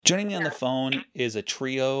Joining me on the phone is a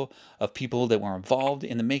trio of people that were involved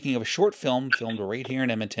in the making of a short film filmed right here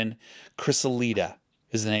in Edmonton. Chrysalida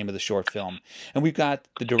is the name of the short film. And we've got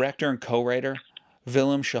the director and co-writer,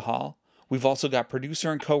 Willem Shahal. We've also got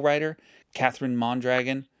producer and co-writer, Catherine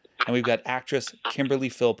Mondragon. And we've got actress Kimberly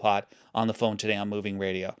Philpott on the phone today on Moving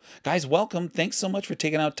Radio. Guys, welcome. Thanks so much for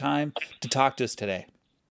taking out time to talk to us today.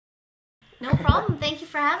 No problem. Thank you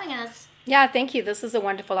for having us. Yeah, thank you. This is a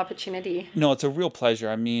wonderful opportunity. No, it's a real pleasure.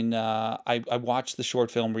 I mean, I watched the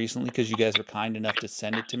short film recently because you guys were kind enough to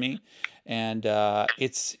send it to me. And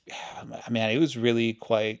it was really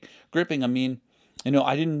quite gripping. I mean,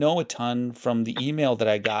 I didn't know a ton from the email that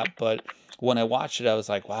I got, but when I watched it, I was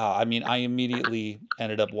like, wow. I mean, I immediately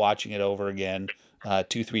ended up watching it over again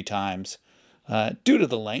 2, 3 times due to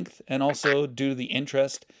the length and also due to the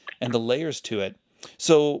interest and the layers to it.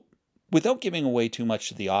 So, without giving away too much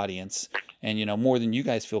to the audience, and more than you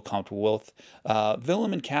guys feel comfortable with,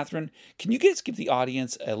 Willem and Catherine, can you guys give the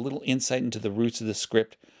audience a little insight into the roots of the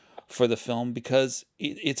script for the film? Because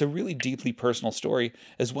it's a really deeply personal story,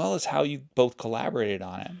 as well as how you both collaborated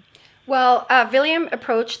on it. Well, William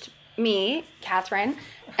approached me, Catherine,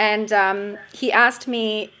 and he asked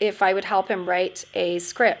me if I would help him write a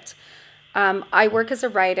script. I work as a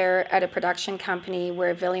writer at a production company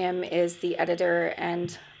where William is the editor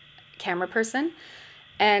and camera person,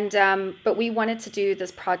 and but we wanted to do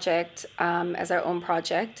this project as our own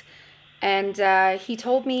project, and he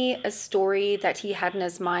told me a story that he had in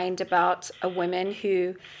his mind about a woman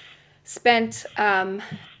who spent a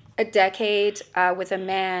decade with a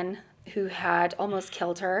man who had almost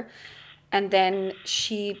killed her, and then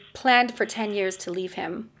she planned for 10 years to leave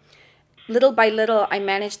him. Little by little, I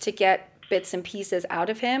managed to get bits and pieces out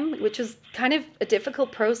of him, which was kind of a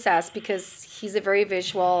difficult process because he's a very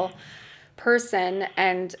visual person,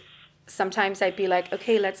 and sometimes I'd be like,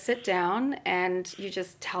 okay, let's sit down and you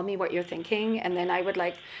just tell me what you're thinking, and then I would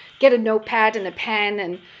get a notepad and a pen,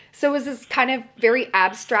 and so it was this kind of very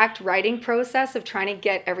abstract writing process of trying to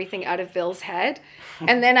get everything out of Bill's head,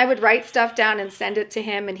 and then I would write stuff down and send it to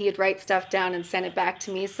him, and he'd write stuff down and send it back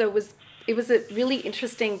to me. So it was a really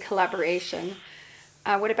interesting collaboration.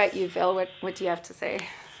 What about you, Phil? What do you have to say?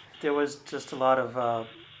 There was just a lot of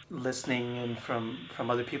listening in from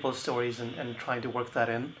other people's stories and trying to work that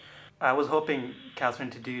in. I was hoping Catherine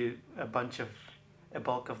to do a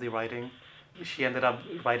bulk of the writing. She ended up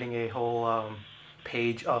writing a whole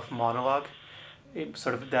page of monologue, an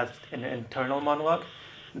internal monologue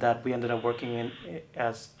that we ended up working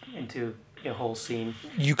into a whole scene.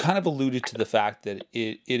 You kind of alluded to the fact that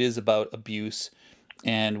it is about abuse,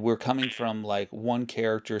 and we're coming from one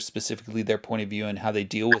character, specifically their point of view and how they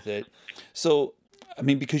deal with it. So, I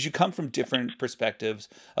mean, because you come from different perspectives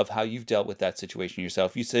of how you've dealt with that situation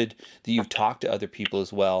yourself. You said that you've talked to other people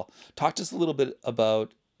as well. Talk to us a little bit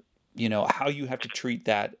about, how you have to treat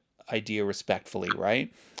that idea respectfully,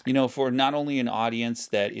 right? For not only an audience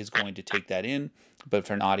that is going to take that in, but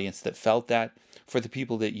for an audience that felt that, for the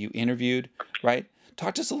people that you interviewed, right?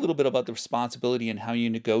 Talk to us a little bit about the responsibility and how you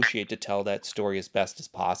negotiate to tell that story as best as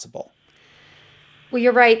possible. Well,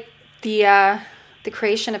 you're right. The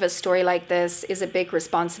creation of a story like this is a big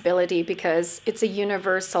responsibility because it's a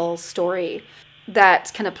universal story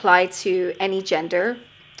that can apply to any gender,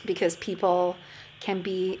 because people can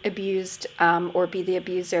be abused or be the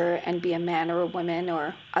abuser and be a man or a woman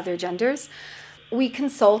or other genders. We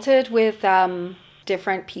consulted with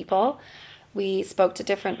different people. We spoke to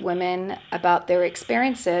different women about their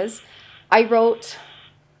experiences. I wrote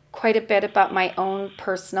quite a bit about my own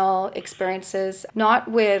personal experiences,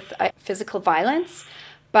 not with physical violence,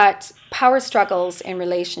 but power struggles in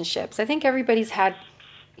relationships. I think everybody's had,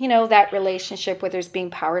 that relationship where there's been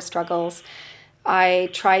power struggles. I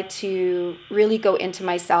tried to really go into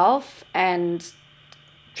myself and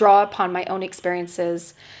draw upon my own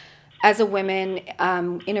experiences as a woman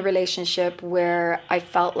in a relationship where I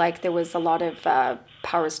felt like there was a lot of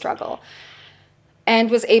power struggle, and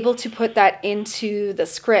was able to put that into the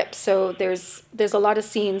script. So there's a lot of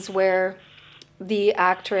scenes where the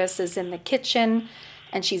actress is in the kitchen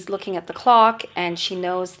and she's looking at the clock and she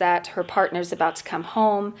knows that her partner's about to come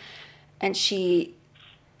home and she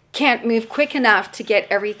can't move quick enough to get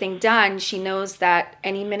everything done. She knows that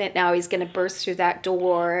any minute now he's going to burst through that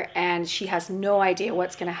door, and she has no idea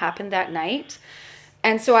what's going to happen that night.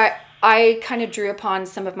 And so I kind of drew upon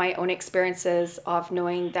some of my own experiences of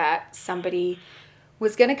knowing that somebody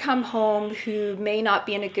was going to come home who may not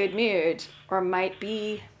be in a good mood or might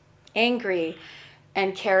be angry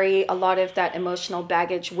and carry a lot of that emotional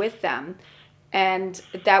baggage with them. And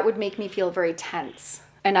that would make me feel very tense.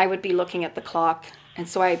 And I would be looking at the clock. And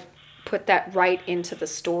so I put that right into the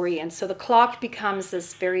story. And so the clock becomes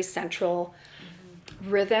this very central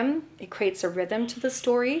rhythm. It creates a rhythm to the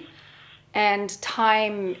story. And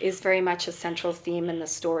time is very much a central theme in the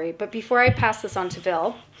story. But before I pass this on to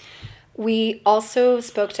Vil, we also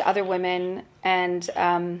spoke to other women, and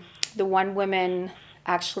the one woman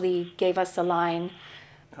actually gave us a line.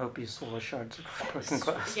 I hope you swallow shards of broken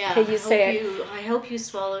glass. Yeah. Can you say it? I hope you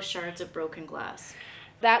swallow shards of broken glass.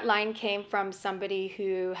 That line came from somebody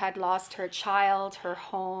who had lost her child, her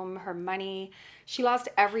home, her money. She lost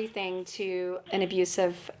everything to an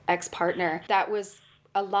abusive ex-partner. That was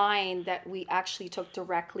a line that we actually took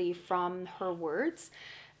directly from her words.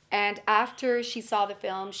 And after she saw the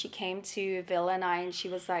film, she came to Vil and I, and she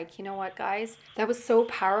was like, you know what, guys? That was so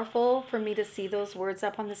powerful for me to see those words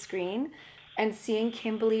up on the screen. And seeing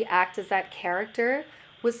Kimberly act as that character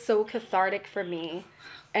was so cathartic for me.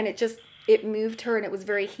 And it moved her, and it was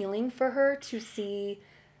very healing for her to see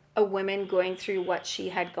a woman going through what she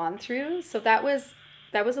had gone through. So that was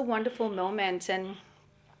a wonderful moment. And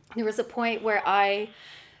there was a point where I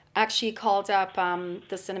actually called up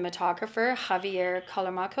the cinematographer, Javier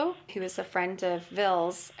Calamaco, who is a friend of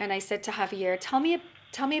Vil's. And I said to Javier, tell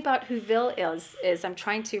me about who Vil is. I'm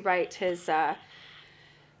trying to write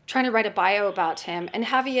a bio about him. And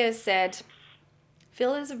Javier said,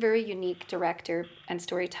 Vil is a very unique director and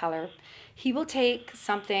storyteller. He will take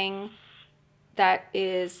something that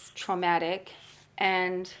is traumatic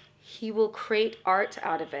and he will create art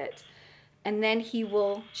out of it. And then he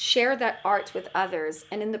will share that art with others.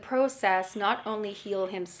 And in the process, not only heal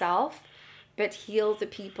himself, but heal the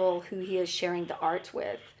people who he is sharing the art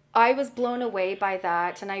with. I was blown away by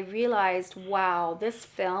that. And I realized, wow, this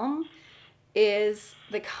film is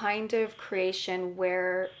the kind of creation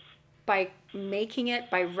where by making it,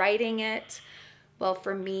 by writing it, well,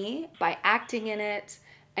 for me, by acting in it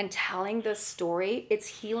and telling the story, it's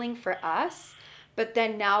healing for us. But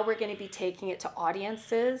then now we're going to be taking it to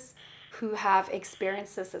audiences who have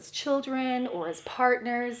experienced this as children or as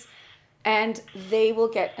partners, and they will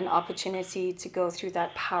get an opportunity to go through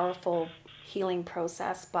that powerful healing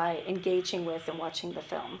process by engaging with and watching the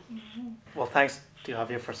film. Well, thanks to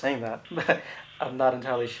Javier for saying that, but I'm not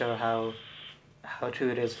entirely sure how true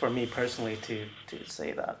it is for me personally to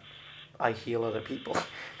say that I heal other people.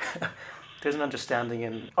 There's an understanding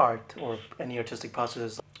in art or any artistic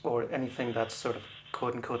process or anything that's sort of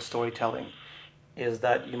quote-unquote storytelling is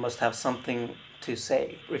that you must have something to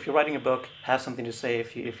say. If you're writing a book, have something to say.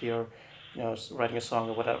 If you're writing a song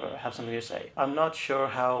or whatever, have something to say. I'm not sure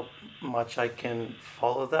how much I can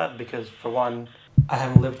follow that because, for one, I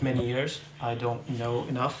haven't lived many years. I don't know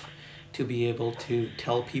enough to be able to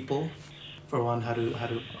tell people, for one, how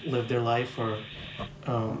to live their life or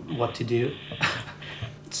what to do.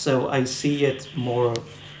 So I see it more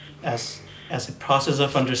as a process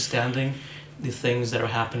of understanding the things that are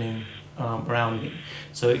happening around me.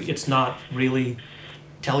 So it's not really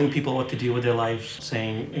telling people what to do with their lives,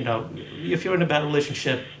 saying, if you're in a bad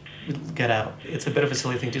relationship, get out. It's a bit of a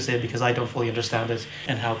silly thing to say because I don't fully understand it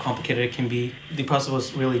and how complicated it can be. The process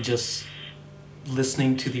was really just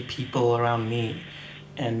listening to the people around me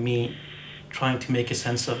and me trying to make a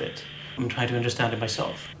sense of it. I'm trying to understand it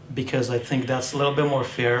myself because I think that's a little bit more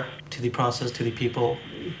fair to the process, to the people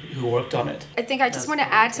who worked on it. I think I just want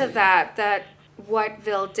to add to that what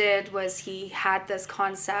Vil did was he had this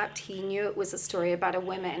concept. He knew it was a story about a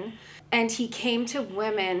woman. And he came to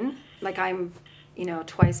women, like I'm,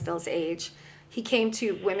 twice Vil's age. He came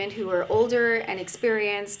to women who were older and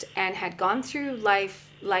experienced and had gone through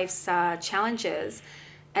life's challenges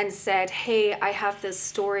and said, hey, I have this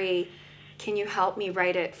story. Can you help me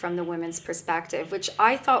write it from the women's perspective? Which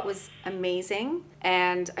I thought was amazing.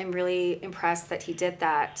 And I'm really impressed that he did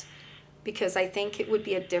that, because I think it would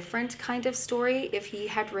be a different kind of story if he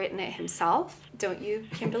had written it himself. Don't you,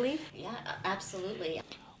 Kimberly? Yeah, absolutely.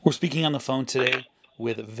 We're speaking on the phone today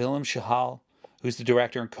with Willem Shahal, who's the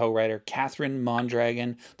director and co-writer, Catherine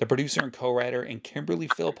Mondragon, the producer and co-writer, and Kimberly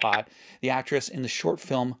Philpott, the actress in the short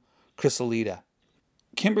film Chrysalida.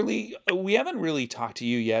 Kimberly, we haven't really talked to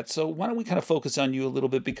you yet, so why don't we kind of focus on you a little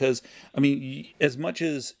bit? Because, as much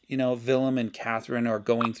as, Willem and Catherine are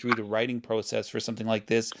going through the writing process for something like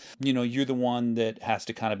this, you're the one that has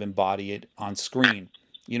to kind of embody it on screen.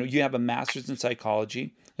 You have a master's in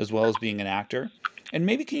psychology as well as being an actor. And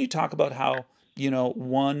maybe can you talk about how,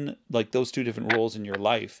 one, like those two different roles in your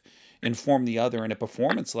life inform the other in a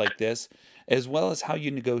performance like this, as well as how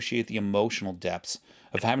you negotiate the emotional depths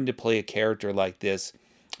of having to play a character like this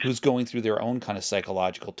who's going through their own kind of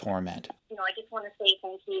psychological torment. I just want to say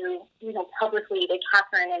thank you, publicly to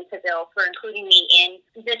Catherine and to Vil for including me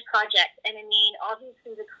in this project. And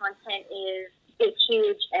obviously the content is is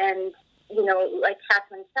huge. And, you know, like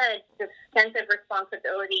Catherine said, the sense of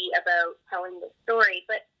responsibility about telling the story.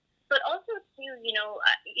 But also too,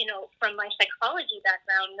 from my psychology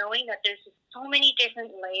background, knowing that there's just so many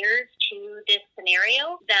different layers to this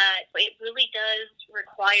scenario that it really does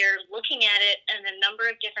require looking at it in a number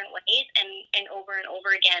of different ways and over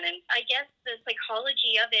again. And I guess the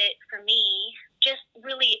psychology of it for me just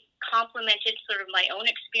really complemented sort of my own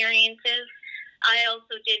experiences. I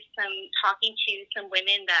also did some talking to some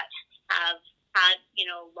women that have had,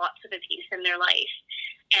 lots of abuse in their life,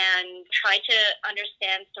 and try to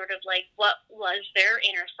understand sort of like what was their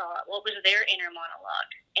inner thought, what was their inner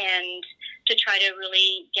monologue, and to try to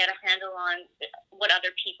really get a handle on what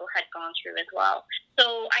other people had gone through as well.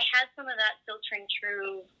 So I had some of that filtering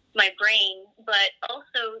through my brain, but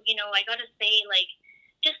also, I got to say, like,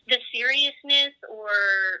 just the seriousness or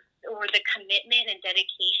the commitment and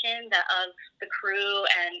dedication of the crew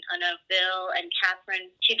and of Bill and Catherine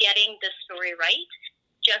to getting the story right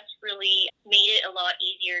just really made it a lot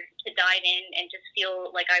easier to dive in and just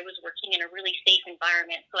feel like I was working in a really safe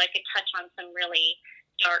environment, so I could touch on some really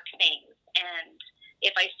dark things. And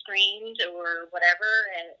if I screamed or whatever,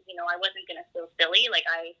 I wasn't going to feel silly. Like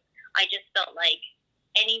I just felt like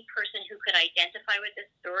any person who could identify with this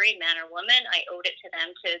story, man or woman, I owed it to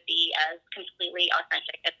them to be as completely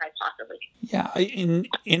authentic as I possibly could. Yeah,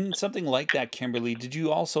 in something like that, Kimberly, did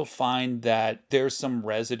you also find that there's some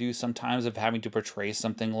residue sometimes of having to portray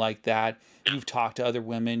something like that? You've talked to other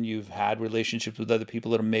women, you've had relationships with other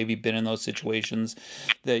people that have maybe been in those situations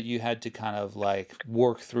that you had to kind of like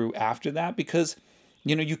work through after that, because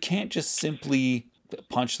you can't just simply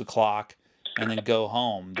punch the clock and then go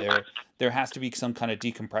home. There has to be some kind of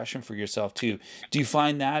decompression for yourself too. Do you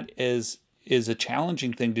find that is a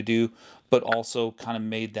challenging thing to do, but also kind of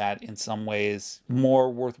made that in some ways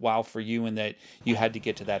more worthwhile for you, in that you had to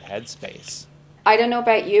get to that headspace? I don't know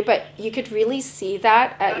about you, but you could really see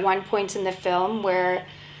that at one point in the film where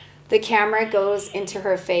the camera goes into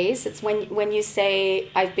her face. It's when you say,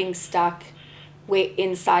 "I've been stuck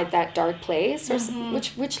inside that dark place," or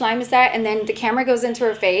which line is that? And then the camera goes into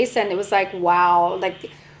her face, and it was like, wow,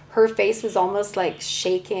 like her face was almost like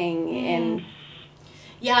shaking in.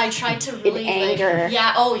 Yeah, I tried to really in anger.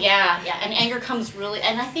 And anger comes really,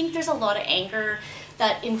 and I think there's a lot of anger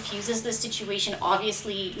that infuses the situation,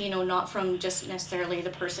 obviously, not from just necessarily the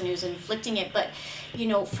person who's inflicting it, but,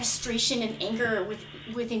 frustration and anger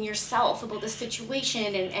within yourself about the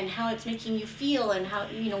situation and how it's making you feel and how,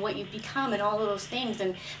 what you've become and all of those things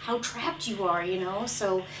and how trapped you are,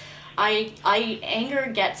 so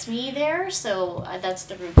anger gets me there, so that's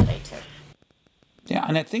the route that I took. Yeah,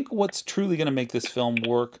 and I think what's truly going to make this film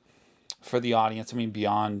work for the audience,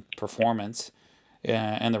 beyond performance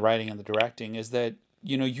and the writing and the directing, is that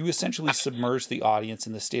you essentially submerge the audience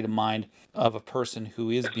in the state of mind of a person who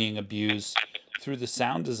is being abused through the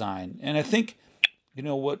sound design. And I think,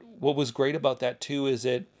 what was great about that too is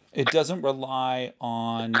it doesn't rely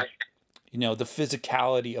on, the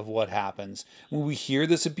physicality of what happens when we hear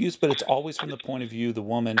this abuse, but it's always from the point of view of the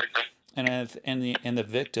woman and the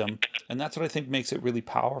victim. And that's what I think makes it really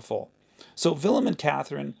powerful. So Willem and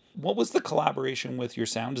Catherine, what was the collaboration with your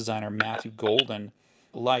sound designer, Matthew Golden,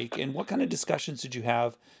 like, and what kind of discussions did you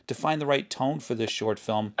have to find the right tone for this short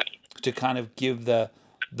film to kind of give the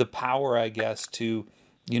power, I guess, to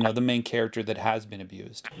the main character that has been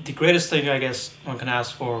abused? The greatest thing I guess one can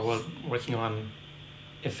ask for while working on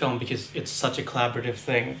a film, because it's such a collaborative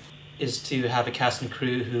thing, is to have a cast and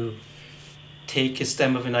crew who take a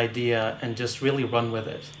stem of an idea and just really run with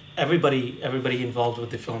it. Everybody involved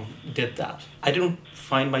with the film did that. I didn't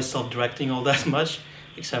find myself directing all that much,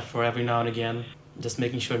 except for every now and again, just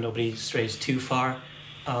making sure nobody strays too far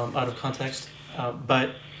out of context.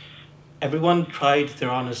 But everyone tried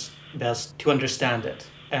their honest best to understand it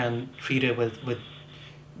and treat it with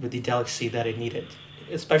the delicacy that it needed.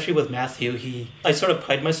 Especially with Matthew, I sort of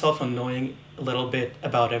pride myself on knowing a little bit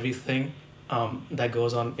about everything that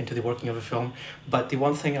goes on into the working of a film. But the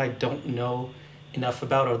one thing I don't know enough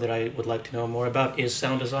about, or that I would like to know more about, is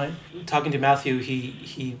sound design. Talking to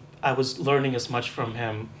Matthew, I was learning as much from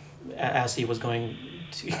him as he was doing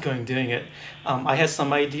it. I had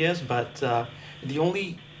some ideas, but the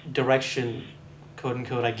only direction, quote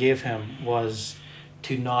unquote, I gave him was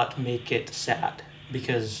to not make it sad,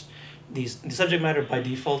 because the subject matter by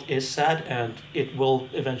default is sad, and it will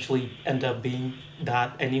eventually end up being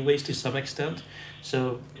that anyways to some extent.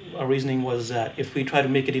 So our reasoning was that if we try to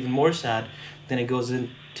make it even more sad, then it goes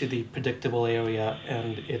into the predictable area,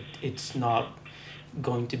 and it's not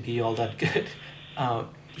going to be all that good.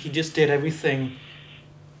 He just did everything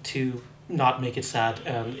to not make it sad,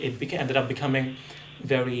 and it ended up becoming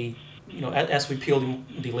very as we peel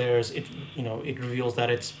the layers, it reveals that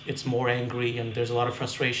it's more angry, and there's a lot of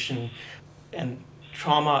frustration and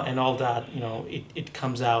trauma and all that. It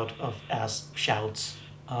comes out of as shouts,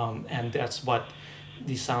 and that's what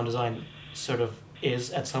the sound design sort of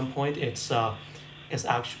is at some point. It's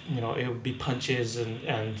actually, it would be punches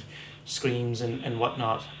and screams and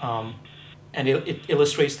whatnot, and it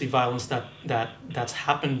illustrates the violence that's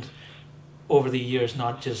happened over the years,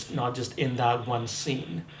 not just in that one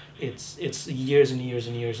scene. It's years and years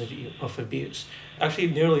and years of abuse. Actually,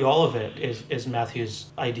 nearly all of it is Matthew's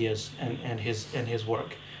ideas and his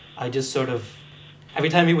work. I just sort of, every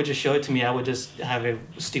time he would just show it to me, I would just have a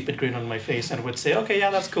stupid grin on my face and would say, okay,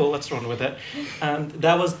 yeah, that's cool, let's run with it. And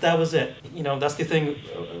that was it. That's the thing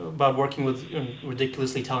about working with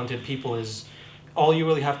ridiculously talented people, is all you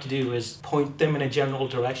really have to do is point them in a general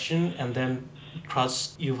direction, and then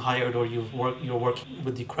trust you've hired or you're working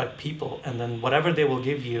with the correct people, and then whatever they will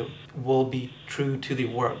give you will be true to the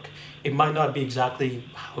work. It might not be exactly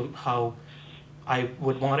how I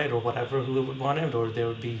would want it, or whatever Hulu would want it, or there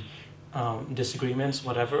would be disagreements,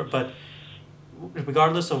 whatever, but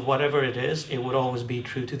regardless of whatever it is, it would always be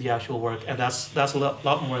true to the actual work, and that's a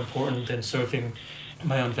lot more important than serving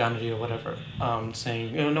my own vanity or whatever,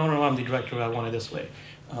 saying, no, I'm the director, I want it this way.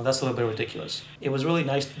 That's a little bit ridiculous. It was really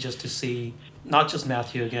nice just to see not just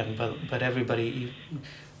Matthew again, but everybody,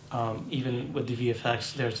 even with the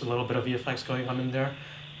VFX. There's a little bit of VFX going on in there,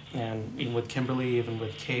 and even with Kimberly, even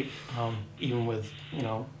with Kate, even with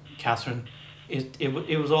Catherine,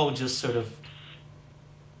 it was all just sort of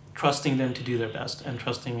trusting them to do their best, and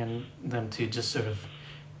trusting in them to just sort of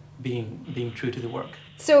being true to the work.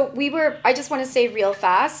 So I just want to say real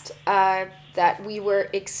fast that we were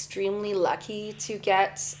extremely lucky to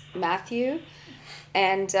get Matthew,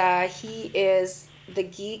 and he is the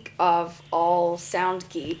geek of all sound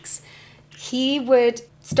geeks. He would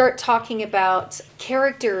start talking about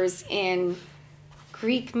characters in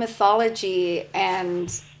Greek mythology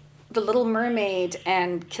and The Little Mermaid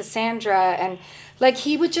and Cassandra, and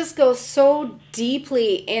he would just go so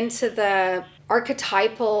deeply into the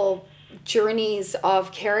archetypal journeys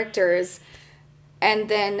of characters, and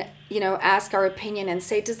then ask our opinion and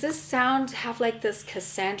say, does this sound have this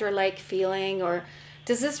Cassandra-like feeling, or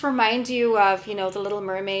does this remind you of The Little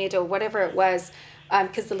Mermaid, or whatever it was,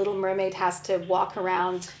 because The Little Mermaid has to walk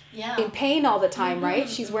around in pain all the time, right?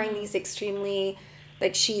 She's wearing these extremely,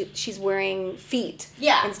 she's wearing feet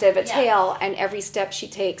instead of a tail, and every step she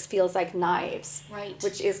takes feels like knives, right?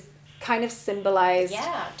 Which is kind of symbolized.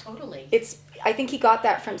 Yeah, totally. I think he got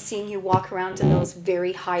that from seeing you walk around in those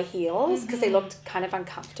very high heels, because they looked kind of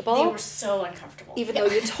uncomfortable. They were so uncomfortable. Even though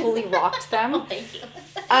you totally rocked them. Oh, thank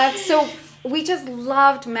you. So we just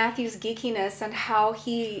loved Matthew's geekiness, and how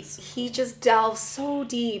he just delved so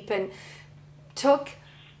deep and took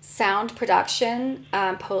sound production,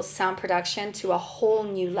 post-sound production, to a whole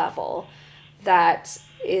new level that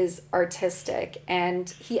is artistic. And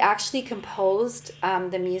he actually composed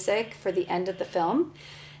the music for the end of the film,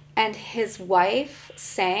 and his wife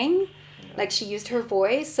sang, she used her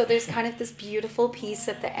voice. So there's kind of this beautiful piece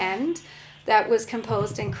at the end that was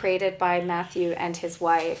composed and created by Matthew and his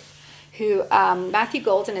wife, who Matthew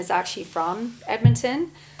Golden is actually from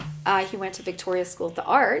Edmonton. He went to Victoria School of the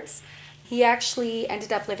Arts. He actually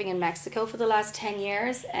ended up living in Mexico for the last 10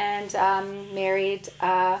 years and married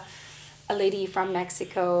a lady from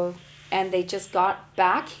Mexico, and they just got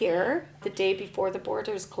back here the day before the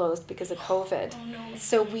borders closed because of COVID. Oh, no.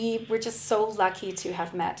 So we were just so lucky to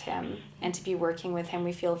have met him and to be working with him.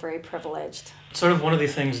 We feel very privileged. Sort of one of the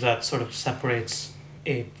things that sort of separates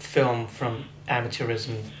a film from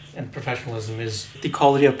amateurism and professionalism is the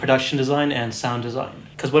quality of production design and sound design.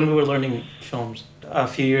 Because when we were learning films a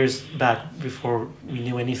few years back, before we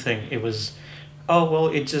knew anything, it was,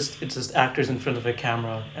 it's just actors in front of a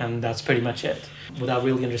camera, and that's pretty much it, without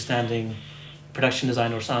really understanding production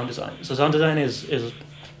design or sound design. So sound design is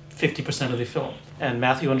 50% of the film, and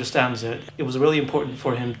Matthew understands it. It was really important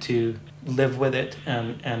for him to live with it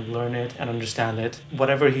and learn it and understand it.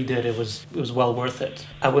 Whatever he did, it was well worth it.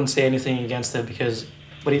 I wouldn't say anything against it,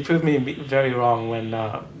 but he proved me very wrong when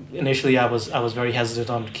initially I was very hesitant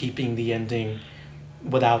on keeping the ending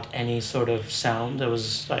without any sort of sound. I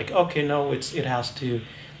was like, okay, no, it has to,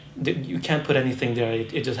 you can't put anything there.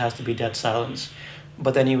 It just has to be dead silence.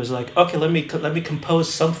 But then he was like, okay, let me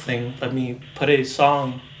compose something. Let me put a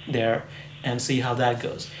song there and see how that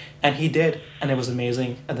goes. And he did, and it was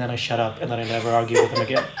amazing. And then I shut up, and then I never argued with him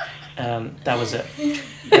again. And that was it.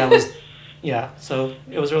 So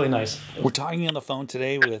it was really nice. We're talking on the phone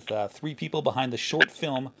today with three people behind the short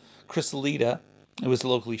film Chrysalida. It was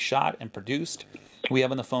locally shot and produced. We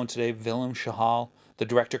have on the phone today Willem Schahal, the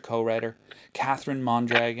director co-writer, Catherine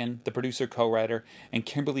Mondragon, the producer co-writer, and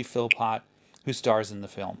Kimberly Philpott, who stars in the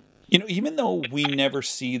film. You know, even though we never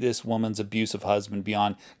see this woman's abusive husband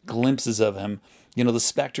beyond glimpses of him, you know, the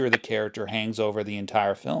specter of the character hangs over the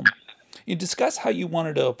entire film. You discuss how you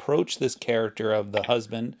wanted to approach this character of the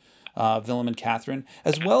husband, Willem and Catherine,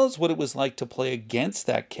 as well as what it was like to play against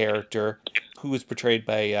that character, who was portrayed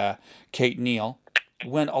by Kate Neal,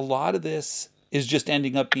 when a lot of this is just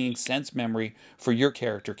ending up being sense memory for your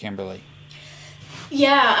character, Kimberly.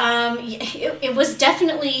 Yeah, it was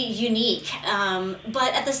definitely unique,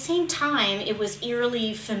 but at the same time, it was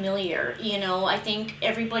eerily familiar. You know, I think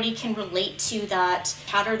everybody can relate to that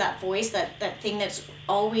chatter, that voice, that thing that's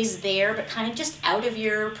always there, but kind of just out of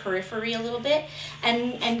your periphery a little bit.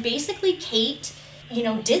 And basically, Kate, you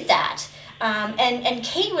know, did that. And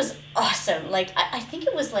Kate was awesome. Like, I think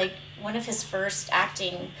it was like one of his first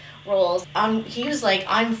acting roles. He was like,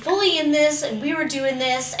 I'm fully in this, and we were doing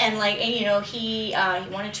this, and like, and, you know, he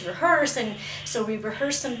wanted to rehearse, and so we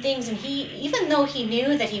rehearsed some things, and he, even though he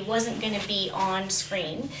knew that he wasn't going to be on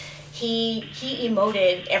screen, he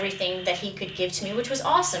emoted everything that he could give to me, which was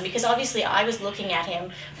awesome, because obviously I was looking at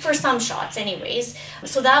him for some shots anyways,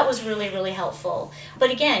 so that was really, really helpful. But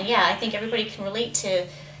again, yeah, I think everybody can relate to,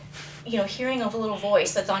 you know, hearing of a little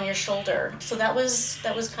voice that's on your shoulder. So that was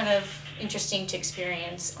kind of interesting to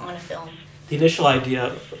experience on a film. The initial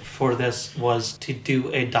idea for this was to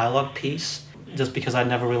do a dialogue piece, just because I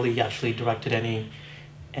never really actually directed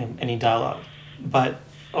any dialogue, but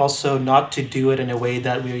also not to do it in a way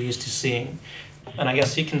that we were used to seeing. And I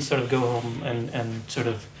guess you can sort of go home and sort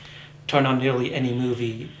of turn on nearly any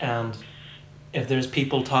movie, and if there's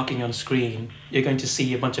people talking on screen, you're going to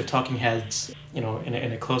see a bunch of talking heads, you know, in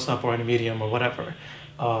a close-up or in a medium or whatever,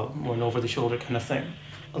 or an over-the-shoulder kind of thing.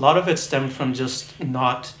 A lot of it stemmed from just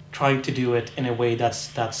not trying to do it in a way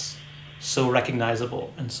that's so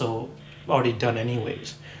recognizable and so already done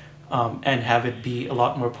anyways, and have it be a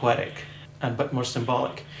lot more poetic but more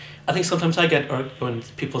symbolic. I think sometimes I get irked when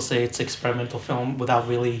people say it's experimental film without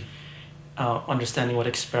really understanding what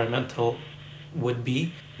experimental would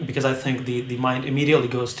be, because I think the mind immediately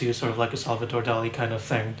goes to sort of like a Salvador Dali kind of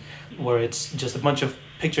thing, where it's just a bunch of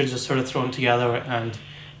pictures just sort of thrown together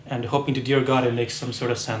and hoping to dear God it makes some sort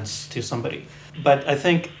of sense to somebody. But I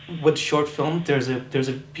think with short film, there's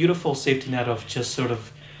a beautiful safety net of just sort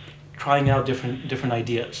of trying out different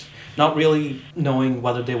ideas, not really knowing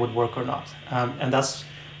whether they would work or not. And that's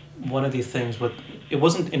one of the things with, it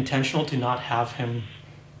wasn't intentional to not have him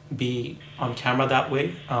be on camera that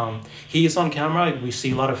way. He is on camera, we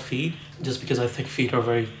see a lot of feet, just because I think feet are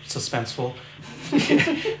very suspenseful.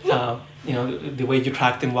 You know, the way you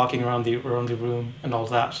track them walking around the room and all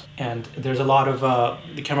that. And there's a lot of,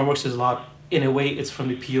 the camera works is a lot, in a way it's from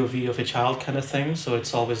the POV of a child kind of thing, so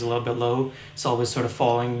it's always a little bit low. It's always sort of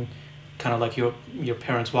falling, kind of like your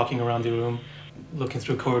parents walking around the room, looking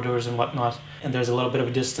through corridors and whatnot, and there's a little bit of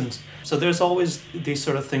a distance. So there's always these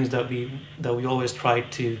sort of things that we always try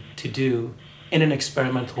to do in an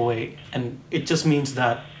experimental way, and it just means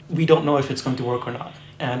that we don't know if it's going to work or not,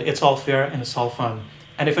 and it's all fair and it's all fun.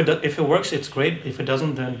 And if it works, it's great. If it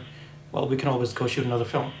doesn't, then well, we can always go shoot another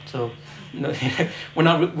film. So no, we're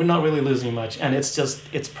not really losing much, and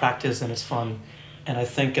it's practice and it's fun, and I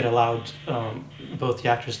think it allowed both the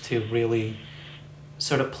actors to really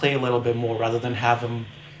sort of play a little bit more rather than have them,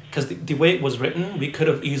 because the way it was written, we could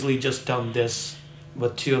have easily just done this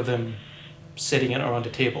with two of them sitting around a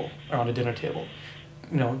dinner table.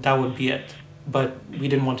 You know, that would be it. But we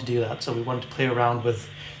didn't want to do that, so we wanted to play around with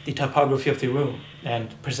the typography of the room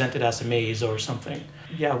and present it as a maze or something.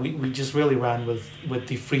 Yeah, we just really ran with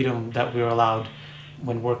the freedom that we were allowed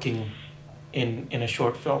when working in a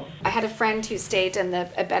short film. I had a friend who stayed in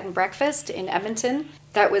a bed and breakfast in Edmonton.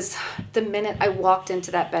 That was the minute I walked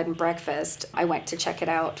into that bed and breakfast, I went to check it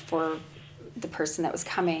out for the person that was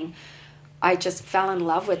coming. I just fell in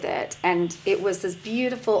love with it. And it was this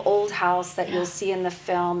beautiful old house that you'll see in the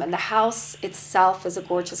film. And the house itself is a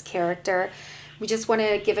gorgeous character. We just want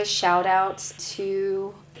to give a shout out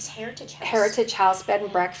to Heritage House Bed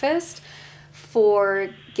and Breakfast for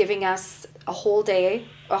giving us a whole day,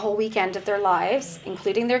 a whole weekend of their lives,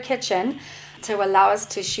 including their kitchen, to allow us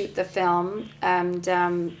to shoot the film. And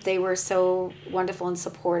they were so wonderful and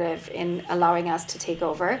supportive in allowing us to take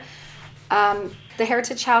over. The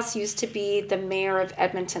Heritage House used to be the mayor of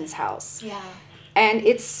Edmonton's house. Yeah. And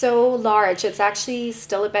it's so large. It's actually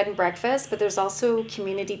still a bed and breakfast, but there's also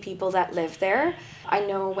community people that live there. I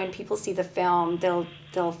know when people see the film,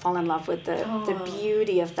 they'll fall in love with the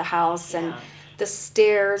beauty of the house and the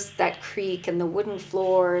stairs that creak and the wooden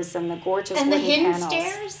floors and the gorgeous wooden panels. And the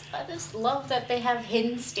hidden stairs. I just love that they have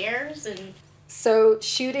hidden stairs and So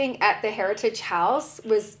shooting at the Heritage House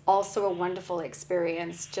was also a wonderful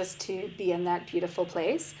experience, just to be in that beautiful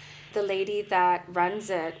place. The lady that runs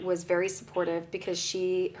it was very supportive because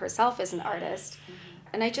she herself is an artist.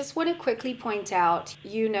 And I just want to quickly point out,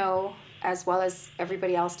 you know, as well as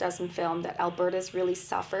everybody else does in film, that Alberta's really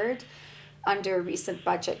suffered under recent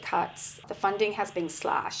budget cuts. The funding has been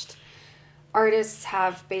slashed. Artists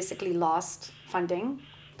have basically lost funding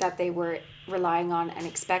that they were relying on and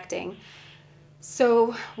expecting.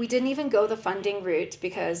 So we didn't even go the funding route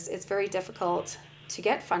because it's very difficult to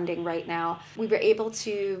get funding right now. We were able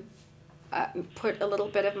to put a little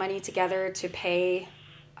bit of money together to pay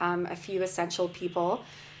a few essential people.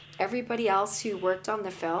 Everybody else who worked on the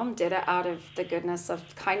film did it out of the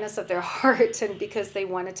kindness of their heart and because they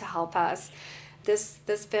wanted to help us.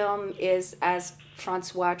 This film is, as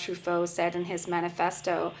Francois Truffaut said in his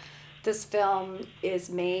manifesto, this film is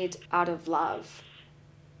made out of love.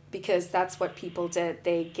 Because that's what people did.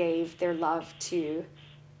 They gave their love to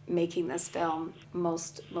making this film.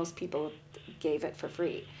 Most people gave it for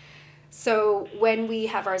free. So when we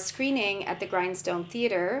have our screening at the Grindstone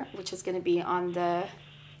Theatre, which is going to be on the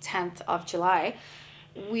 10th of July,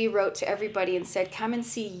 we wrote to everybody and said, come and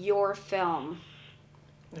see your film.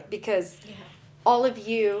 Because all of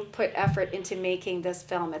you put effort into making this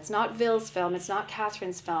film. It's not Ville's film. It's not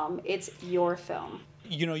Catherine's film. It's your film.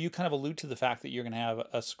 You know, you kind of allude to the fact that you're going to have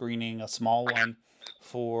a screening, a small one,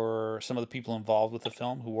 for some of the people involved with the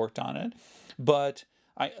film who worked on it. But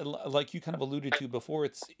like you kind of alluded to before,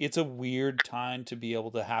 it's a weird time to be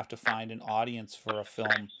able to have to find an audience for a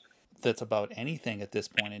film that's about anything at this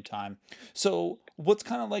point in time. So what's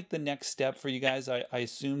kind of like the next step for you guys? I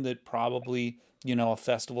assume that probably, you know, a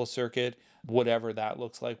festival circuit, whatever that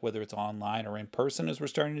looks like, whether it's online or in person, as we're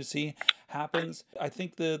starting to see happens. I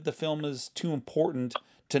think the film is too important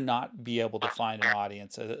to not be able to find an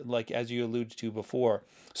audience, like as you alluded to before.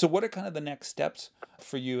 So what are kind of the next steps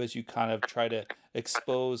for you as you kind of try to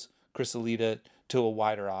expose Chrysalida to a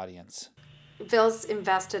wider audience? Ville's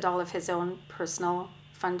invested all of his own personal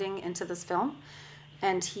funding into this film,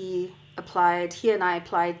 and he and I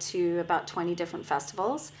applied to about 20 different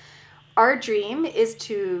festivals. Our dream is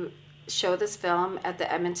to show this film at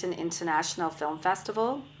the Edmonton International Film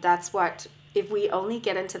Festival. That's what, if we only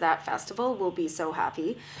get into that festival, we'll be so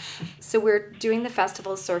happy. So we're doing the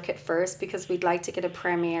festival circuit first because we'd like to get a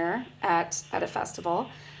premiere at a festival.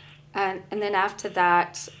 And then after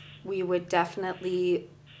that, we would definitely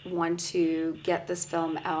want to get this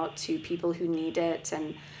film out to people who need it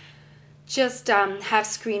and just have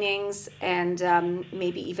screenings and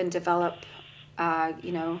maybe even develop, a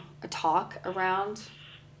talk around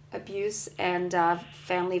abuse and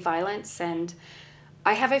family violence. And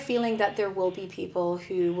I have a feeling that there will be people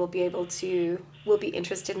who will be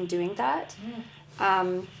interested in doing that,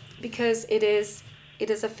 because it is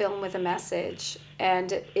a film with a message,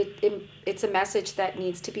 and it's a message that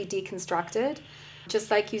needs to be deconstructed.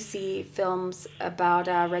 Just like you see films about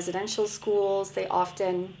residential schools, they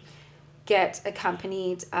often get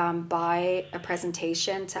accompanied by a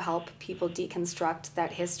presentation to help people deconstruct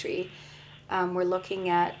that history. We're looking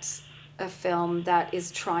at a film that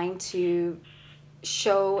is trying to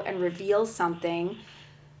show and reveal something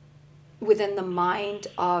within the mind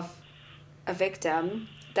of a victim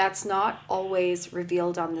that's not always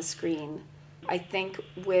revealed on the screen. I think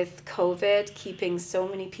with COVID keeping so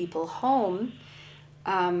many people home,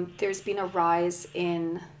 there's been a rise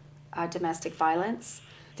in domestic violence.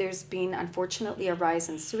 There's been, unfortunately, a rise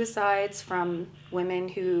in suicides from women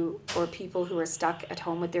or people who are stuck at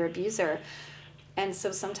home with their abuser. And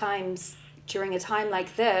so sometimes during a time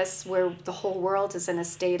like this, where the whole world is in a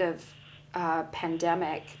state of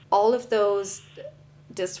pandemic, all of those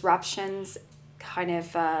disruptions, kind of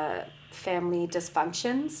family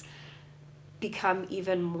dysfunctions, become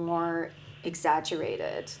even more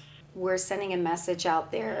exaggerated. We're sending a message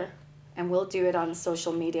out there, and we'll do it on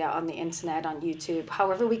social media, on the internet, on YouTube,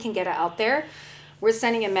 however we can get it out there. We're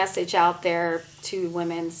sending a message out there to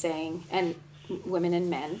women and women and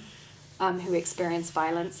men who experience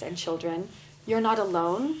violence, and children. You're not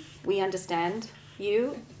alone. We understand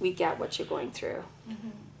you. We get what you're going through. Mm-hmm.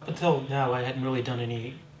 Until now, I hadn't really done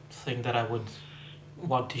anything that I would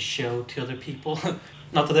want to show to other people.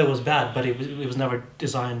 Not that it was bad, but it was never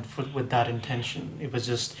designed with that intention. It was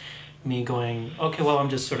just me going, okay, well, I'm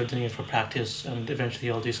just sort of doing it for practice, and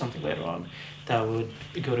eventually I'll do something later on that would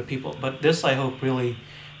go to people. But this, I hope, really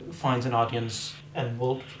finds an audience, and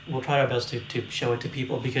we'll try our best to show it to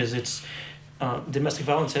people, because it's domestic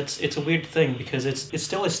violence. It's a weird thing, because it's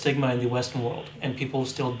still a stigma in the Western world, and people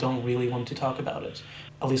still don't really want to talk about it.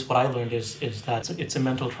 At least what I learned is that it's a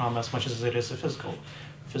mental trauma as much as it is a physical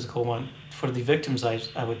physical one. For the victims,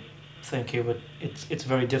 I would think it's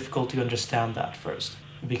very difficult to understand that first,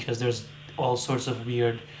 because there's all sorts of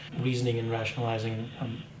weird reasoning and rationalizing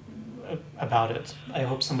about it. I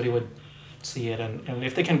hope somebody would see it, and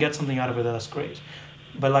if they can get something out of it, that's great.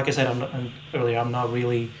 But like I said earlier, I'm not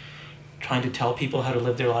really trying to tell people how to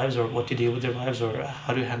live their lives or what to do with their lives or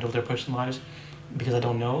how to handle their personal lives, because I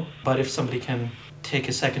don't know. But if somebody can take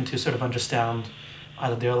a second to sort of understand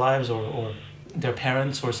either their lives or their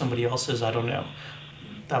parents or somebody else's, I don't know,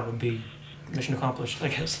 that would be mission accomplished, I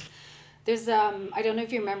guess. There's, I don't know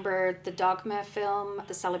if you remember the Dogma film,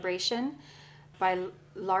 The Celebration, by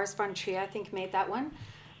Lars von Trier, I think made that one,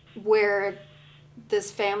 where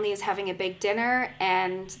this family is having a big dinner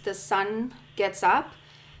and the son gets up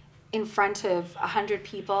in front of 100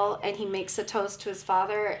 people and he makes a toast to his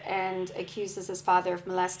father and accuses his father of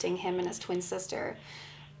molesting him and his twin sister.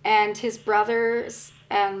 And his brothers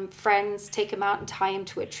and friends take him out and tie him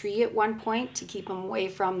to a tree at one point to keep him away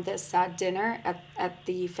from this dinner at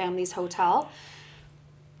the family's hotel.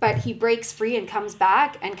 But he breaks free and comes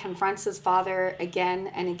back and confronts his father again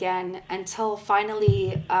and again until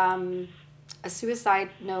finally a suicide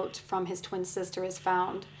note from his twin sister is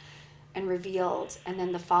found and revealed, and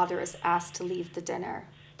then the father is asked to leave the dinner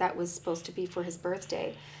that was supposed to be for his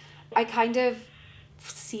birthday. I kind of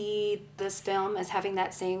see this film as having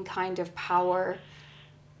that same kind of power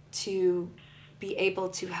to be able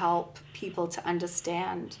to help people to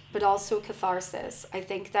understand, but also catharsis. I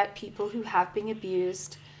think that people who have been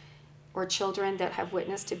abused or children that have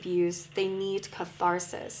witnessed abuse, they need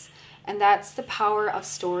catharsis. And that's the power of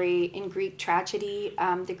story. In Greek tragedy,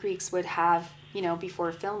 the Greeks would have,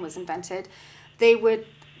 before film was invented, they would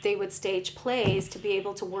stage plays to be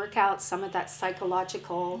able to work out some of that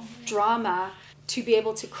psychological drama, to be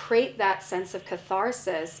able to create that sense of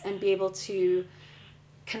catharsis and be able to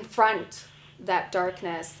confront that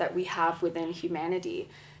darkness that we have within humanity.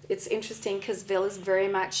 It's interesting because Vil is very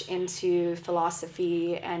much into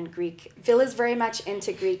philosophy and Greek. Vil is very much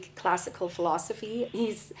into Greek classical philosophy.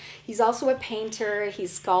 He's also a painter. He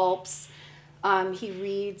sculpts. He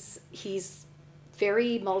reads. He's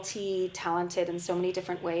very multi-talented in so many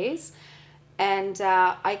different ways. And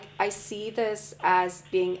I see this as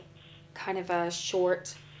being kind of a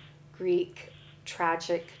short Greek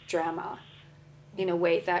tragic drama in a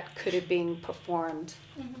way that could have been performed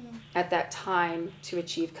at that time to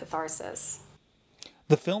achieve catharsis.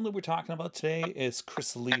 The film that we're talking about today is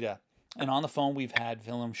Chrysalida. And on the phone, we've had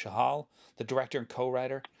Willem Shahal, the director and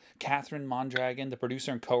co-writer, Catherine Mondragon, the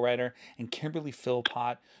producer and co-writer, and Kimberly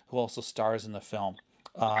Philpott, who also stars in the film.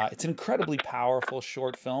 It's an incredibly powerful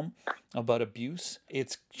short film about abuse.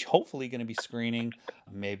 It's hopefully going to be screening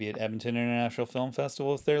maybe at Edmonton International Film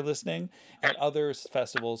Festival if they're listening, at other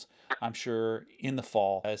festivals, I'm sure, in the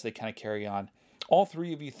fall as they kind of carry on. All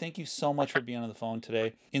three of you, thank you so much for being on the phone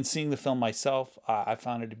today. In seeing the film myself, I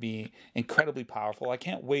found it to be incredibly powerful. I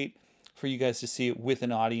can't wait for you guys to see it with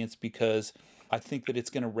an audience because I think that it's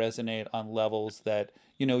going to resonate on levels that,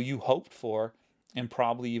 you hoped for and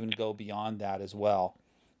probably even go beyond that as well.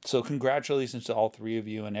 So congratulations to all three of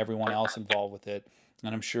you and everyone else involved with it.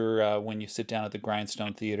 And I'm sure when you sit down at the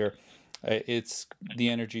Grindstone Theater, the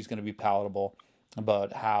energy is going to be palatable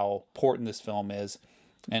about how important this film is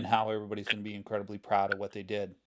and how everybody's going to be incredibly proud of what they did.